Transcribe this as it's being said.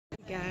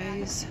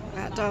these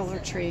at Dollar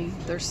Tree.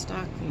 They're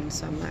stocking,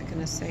 so I'm not going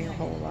to say a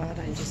whole lot.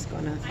 I'm just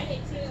going to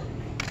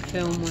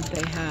film what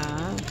they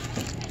have.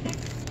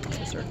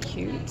 Those are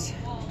cute.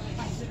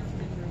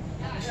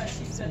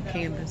 Some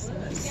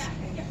canvases.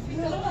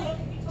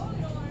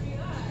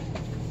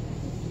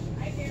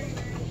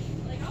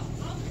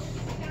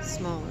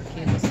 Smaller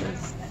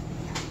canvases.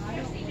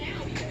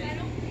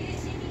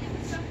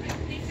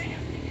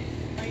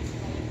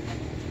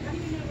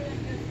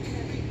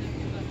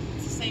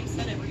 It's the same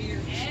set every year.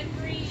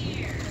 Every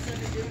year.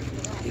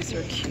 These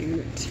are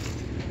cute.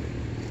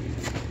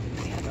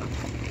 They have a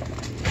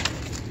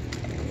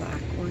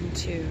black one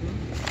too.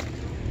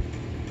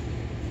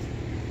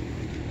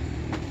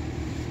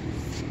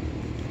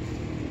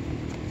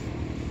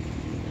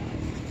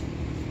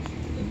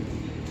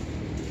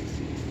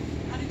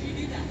 How did you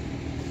do that?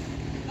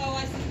 Oh,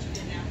 I see what you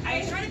did now. I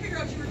was trying to figure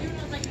out what you were doing.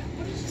 I was like,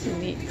 what is It's she a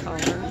doing? neat color. I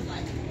was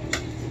like,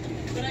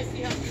 but I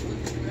see how she's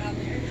looking around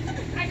there.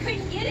 I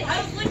couldn't get it.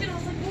 I was looking, I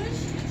was like, what is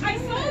she doing? I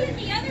saw it in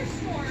the other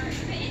store,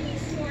 the indie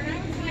store, and I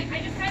was like, I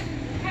just hadn't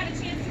had a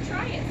chance to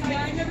try it. So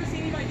Yeah, I've never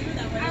seen anybody do it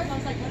that way. So I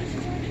was like, what is she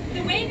trying to do?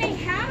 the way they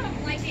had them,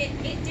 like it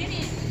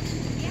didn't.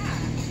 Yeah.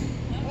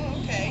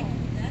 Oh, okay.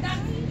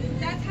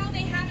 That's how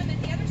they had them at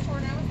the other store,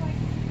 and I was like,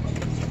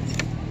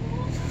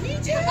 Me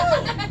too.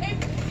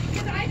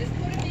 because I just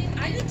put them in.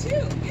 I did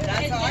too.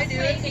 That's and how I this do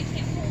way it. They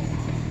can't hold.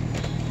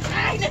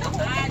 I know.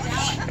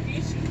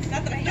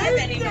 Not that I have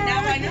any, but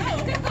now I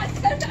know.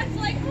 That's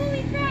like,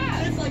 holy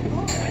crap. It's like,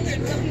 oh, I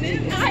learned something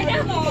new. I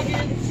know.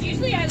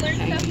 Usually I learn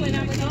stuff when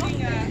I'm with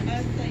Giving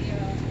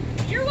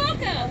Austin. You're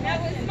welcome. That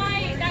was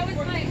my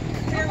before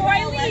farewell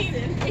I leave.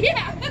 lesson.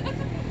 Yeah.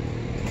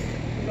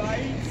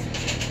 Right.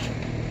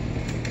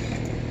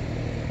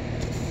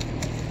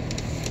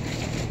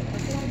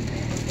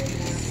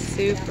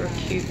 Super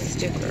cute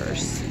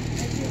stickers.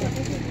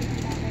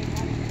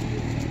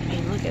 I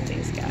mean, look at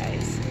these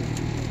guys.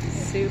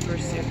 Super,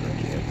 super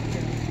cute.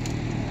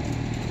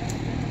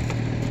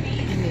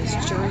 And these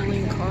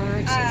journaling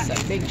cards.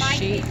 It's a big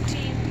sheet.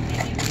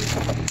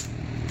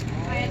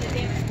 I had to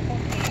damage the whole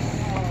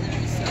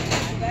case.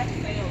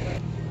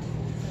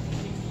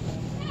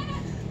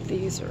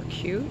 These are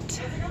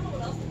cute.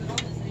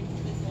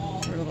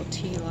 They're little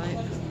tea light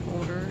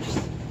holders.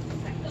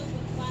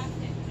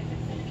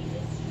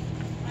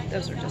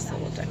 Those are just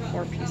little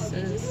decor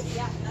pieces.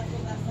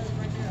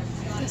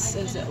 This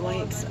says it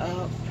lights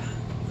up.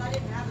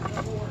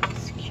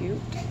 It's cute.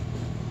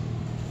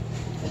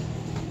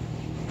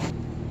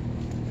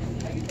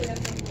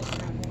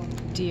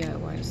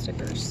 DIY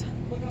stickers.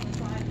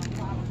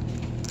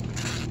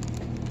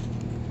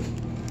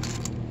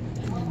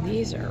 And then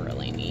these are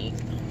really neat.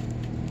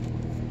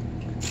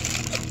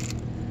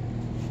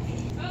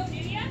 Oh,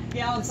 did ya?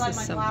 Yeah, This outside is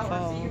my some flowers.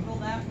 fall. So you can pull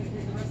that and do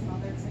the rest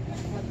of there. So you can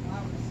put the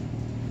flowers.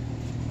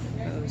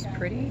 Those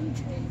pretty.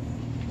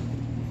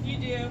 You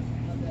do.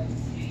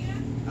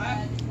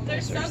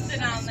 There's Those are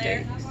something on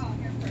there. sticks.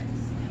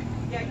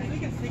 Yeah, because we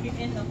can stick it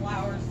in the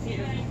flowers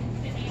too.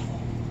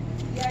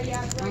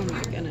 Yeah, it's Oh right my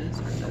here. goodness,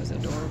 aren't those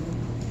adorable?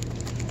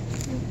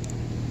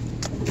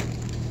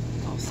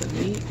 Also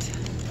neat.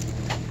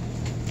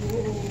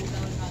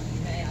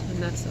 And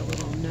that's a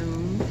little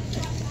gnome.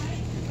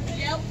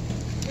 Yep,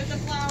 with the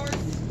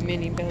flowers.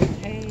 Mini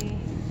bouquet.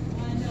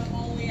 I know,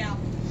 all the way out.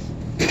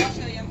 I'll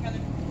show you, I'm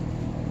coming.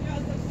 Yeah, I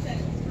was upset.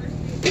 It's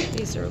first.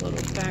 These are little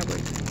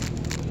fabric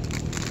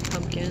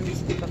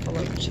pumpkins,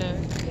 buffalo check.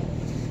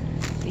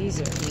 These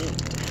are neat.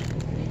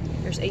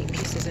 There's 8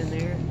 pieces in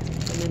there.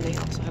 And then they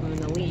also have them in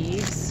the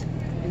leaves.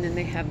 And then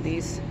they have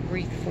these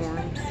wreath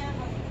forms.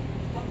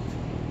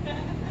 And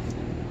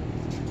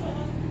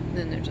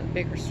then there's a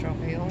bigger straw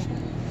bale.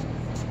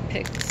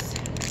 Picks. In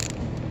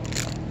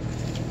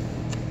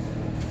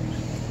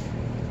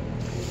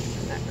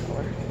that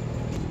color.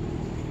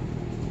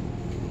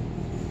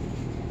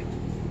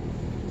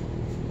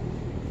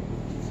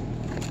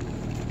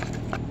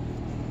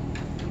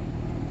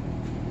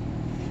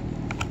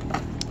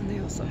 And they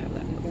also have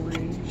that in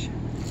orange.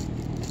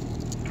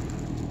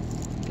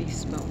 These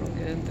smell real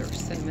good. They're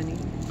cinnamony.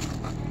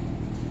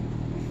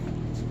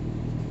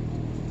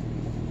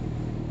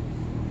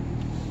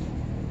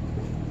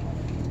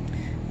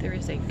 There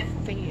is a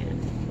fan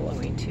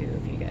blowing too,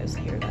 if you guys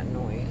hear that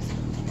noise.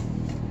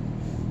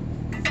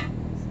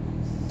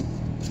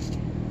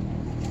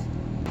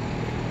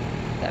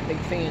 That big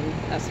fan,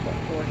 that's what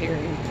we're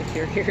hearing, if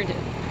you're hearing it.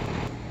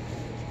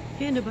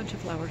 And a bunch of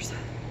flowers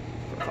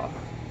for fall.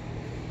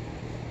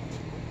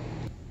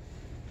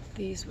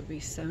 These would be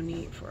so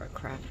neat for a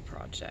craft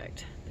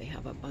project. They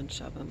have a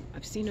bunch of them.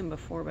 I've seen them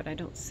before, but I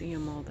don't see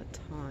them all the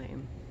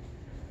time.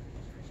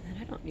 And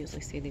I don't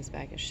usually see these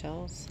bag of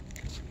shells.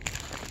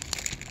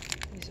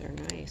 These are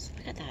nice.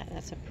 Look at that.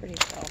 That's a pretty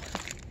shell.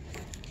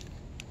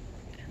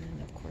 And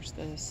then, of course,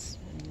 this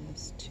and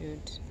this too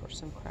for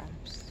some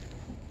crafts.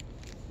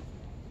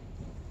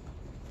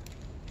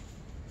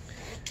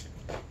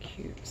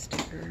 Cute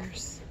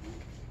stickers.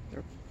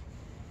 They're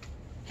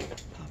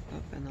pop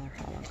up and they're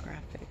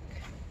holographic.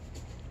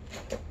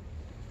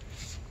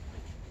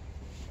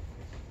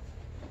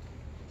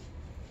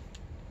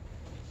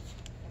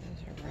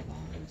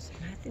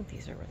 think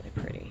these are really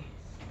pretty.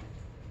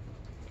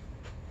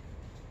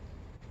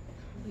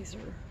 These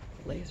are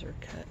laser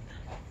cut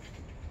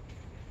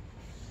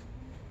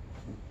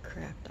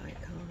craft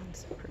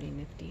icons, pretty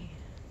nifty.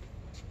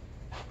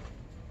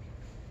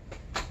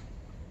 I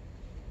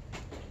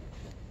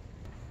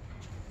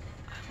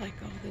like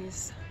all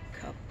these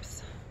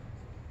cups.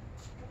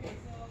 And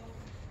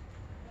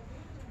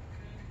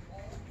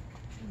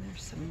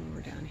there's some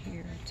more down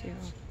here too.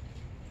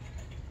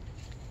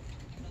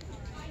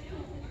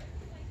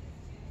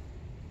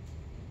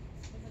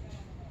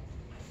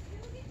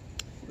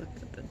 Look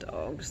at the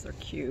dogs, they're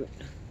cute.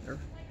 They're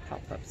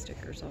pop-up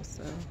stickers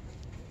also.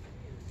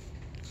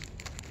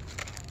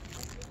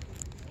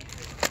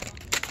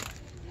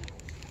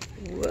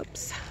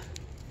 Whoops.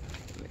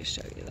 Let me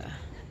show you the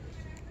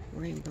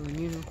rainbow and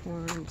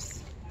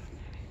unicorns.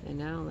 And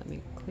now let me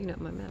clean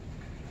up my map.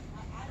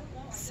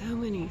 So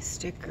many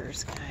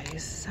stickers,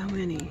 guys. So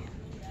many.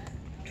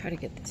 Try to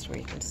get this where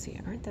you can see.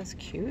 Aren't those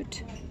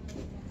cute?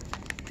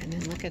 And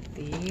then look at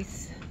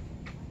these.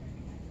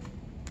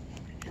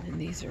 And then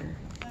these are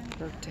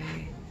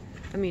birthday.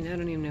 I mean, I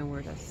don't even know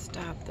where to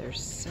stop.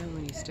 There's so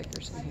many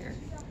stickers in here.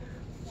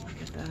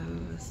 Look at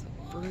those.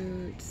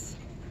 Fruits.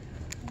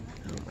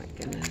 Oh my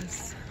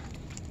goodness.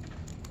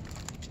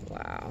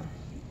 Wow.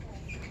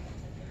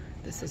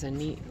 This is a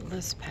neat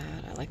list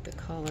pad. I like the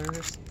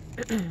colors.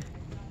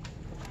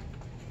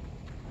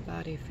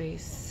 Body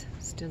face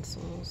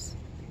stencils.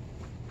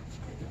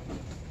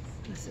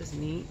 This is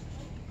neat.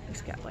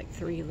 It's got like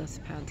 3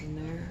 list pads in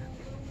there.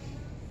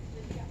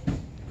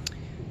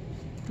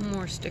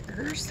 More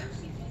stickers.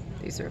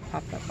 These are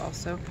popped up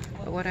also.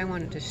 But what I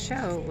wanted to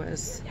show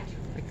was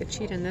like the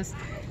cheat in this.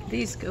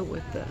 These go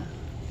with the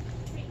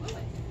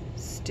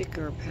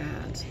sticker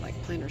pads, like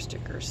planner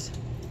stickers.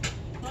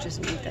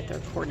 Just neat that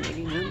they're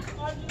coordinating them.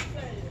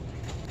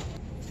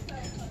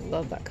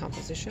 Love that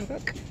composition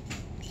book.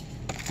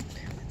 I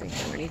think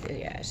underneath it,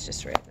 yeah, it's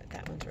just right, but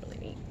that one's really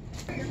neat.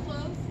 You're close?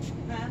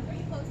 Are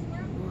you close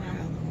tomorrow? More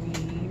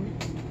Halloween.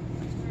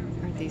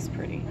 Aren't these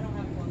pretty? I don't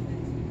have a close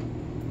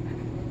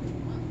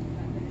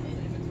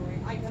inventory.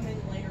 I come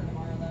in later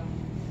tomorrow though.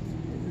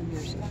 And then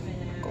there's Come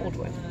in a at gold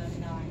one.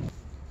 9.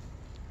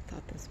 I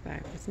thought this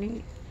bag was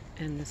neat.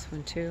 And this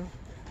one too.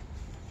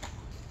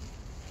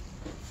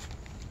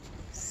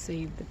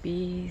 Save the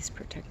bees,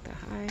 protect the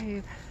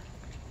hive.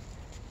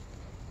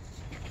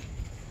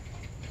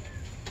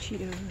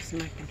 Cheetos,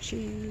 mac and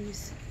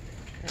cheese,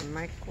 and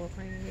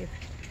microwave.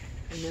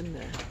 And then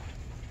the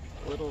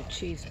little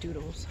cheese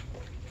doodles,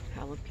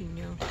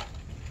 jalapeno,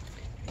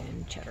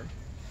 and cheddar.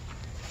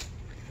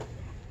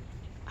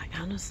 I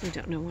honestly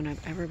don't know when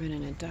I've ever been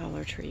in a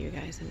Dollar Tree, you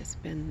guys, and it's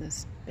been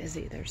this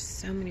busy. There's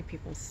so many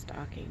people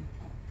stocking.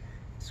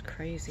 It's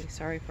crazy.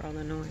 Sorry for all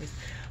the noise.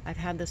 I've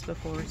had this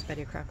before. It's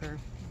Betty Crocker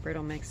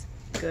brittle mix.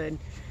 Good.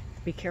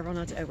 Be careful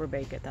not to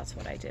overbake it. That's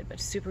what I did. But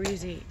super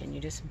easy, and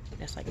you just,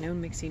 it's like no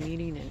mixing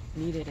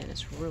needed, and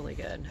it's really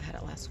good. I had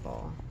it last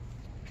fall.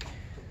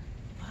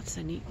 Lots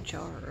of neat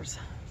jars.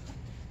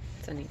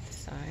 It's a neat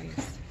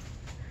size.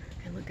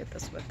 And look at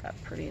this with that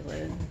pretty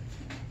lid.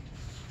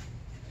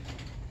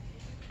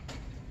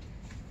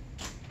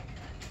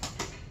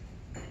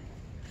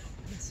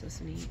 This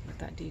is neat with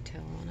that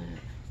detail on it.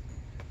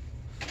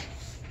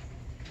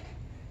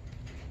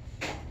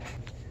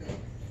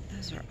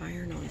 Those are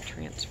iron-on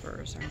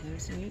transfers. Are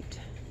those neat?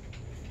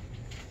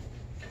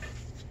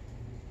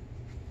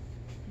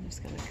 I'm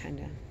just going to kind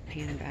of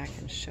pan back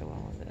and show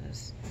all of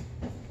this.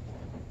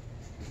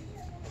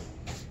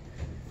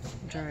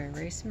 Dry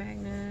erase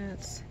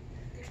magnets.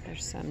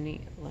 There's some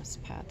neat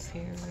list pads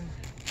here.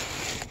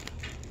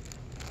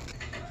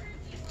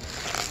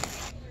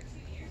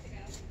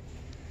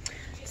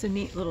 It's a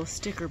neat little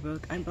sticker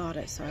book. I bought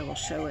it, so I will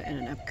show it in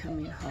an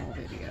upcoming haul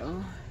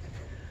video.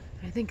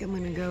 I think I'm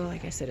going to go,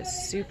 like I said,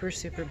 it's super,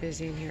 super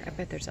busy in here. I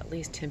bet there's at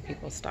least 10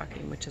 people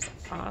stocking, which is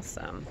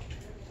awesome.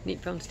 Neat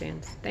phone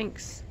stands.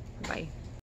 Thanks. Bye.